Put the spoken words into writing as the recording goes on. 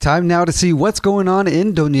Time now to see what's going on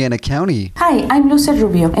in Doña Ana County. Hi, I'm Lucia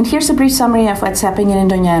Rubio, and here's a brief summary of what's happening in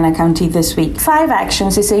Doña Ana County this week. 5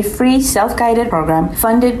 Actions is a free self-guided program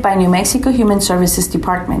funded by New Mexico Human Services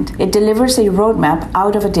Department. It delivers a roadmap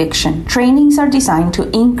out of addiction. Trainings are designed to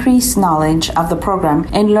increase knowledge of the program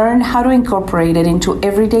and learn how to incorporate it into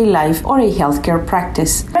everyday life or a healthcare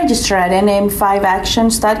practice. Register at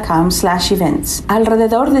nm5actions.com/events.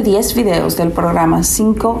 Alrededor de 10 videos del programa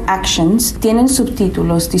 5 Actions tienen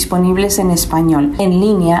subtítulos disponibles en español en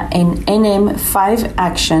línea en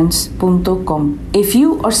nm5actions.com. If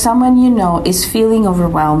you or someone you know is feeling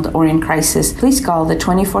overwhelmed or in crisis, please call the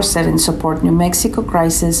 24/7 Support New Mexico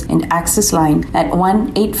Crisis and Access line at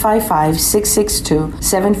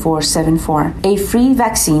 1-855-662-7474. A free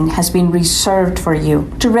vaccine has been reserved for you.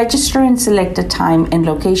 To register and select a time and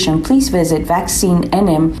location, please visit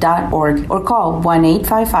vaccinenm.org or call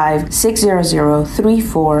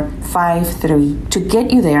 1-855-600-3453. To get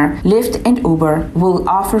you there, Lyft and Uber will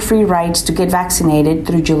offer free rides to get vaccinated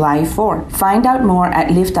through July 4. Find out more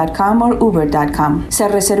at lyft.com or uber.com. Se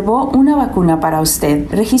reservó una vacuna para usted.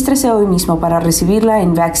 Regístrese hoy mismo para recibirla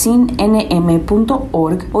en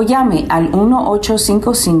vaccinenm.org o llame al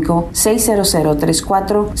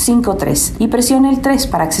 1-855-600-3453 y presione el 3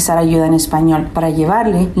 para accesar ayuda en español. Para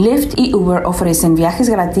llevarle, Lyft y Uber ofrecen viajes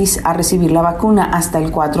gratis a recibir la vacuna hasta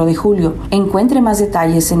el 4 de julio. Encuentre más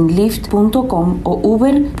detalles en lyft.com o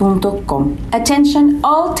uber.com. Attention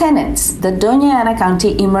all tenants. The Doña Ana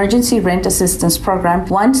County Emergency Rent Assistance Program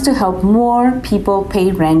wants to help more people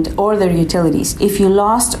pay rent or their utilities. If you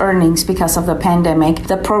lost earnings because of the pandemic,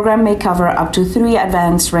 the program may cover up to 3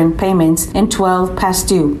 advance rent payments and 12 past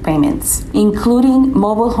due payments, including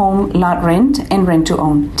mobile home lot rent and rent to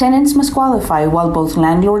own. Tenants must qualify, while both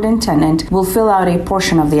landlord and tenant will fill out a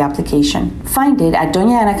portion of the application. Find it at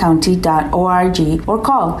doñaanacounty.org or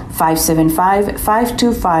call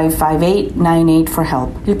 575-525-5898 for help.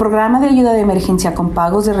 El programa de ayuda de emergencia con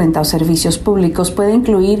pagos de renta o servicios públicos puede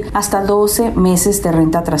incluir hasta 12 meses de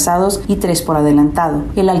renta atrasados y 3 por adelantado.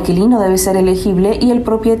 El alquilino debe ser elegible y el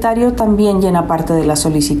propietario también llena parte de la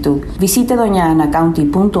solicitud. Visite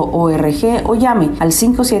doñaanacounty.org o llame al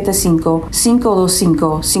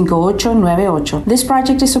 575-525-5898. This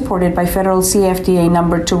project is supported by Federal CFDA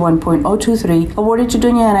number 21.023, awarded to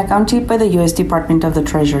Doña Ana County by the U.S. Department of the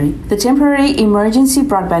Treasury. The temporary emergency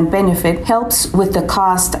broadband benefit helps with the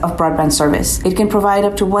cost of broadband service. It can provide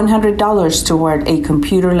up to $100 toward a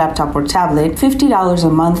computer, laptop, or tablet, $50 a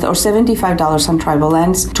month, or $75 on tribal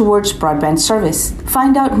lands towards broadband service.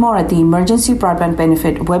 Find out more at the Emergency Broadband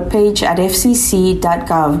Benefit webpage at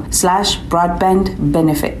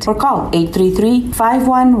fcc.gov/broadband-benefit or call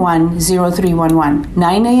 833-511-0311,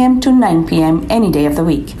 9 a.m. to 9 p.m. any day of the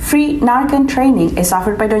week. Free Narcan training is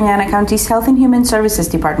offered by Doña Ana County's Health and Human Services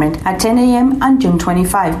Department at 10 a.m. on June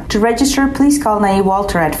 25. To register, please call Nae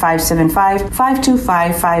Walter at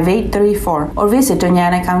 575-525-5834 or visit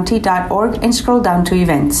doñaanacounty.org and scroll down to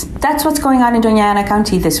events. That's what's going on in Doña Ana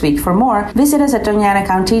County this week. For more, visit us at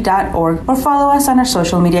doñaanacounty.org or follow us on our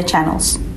social media channels.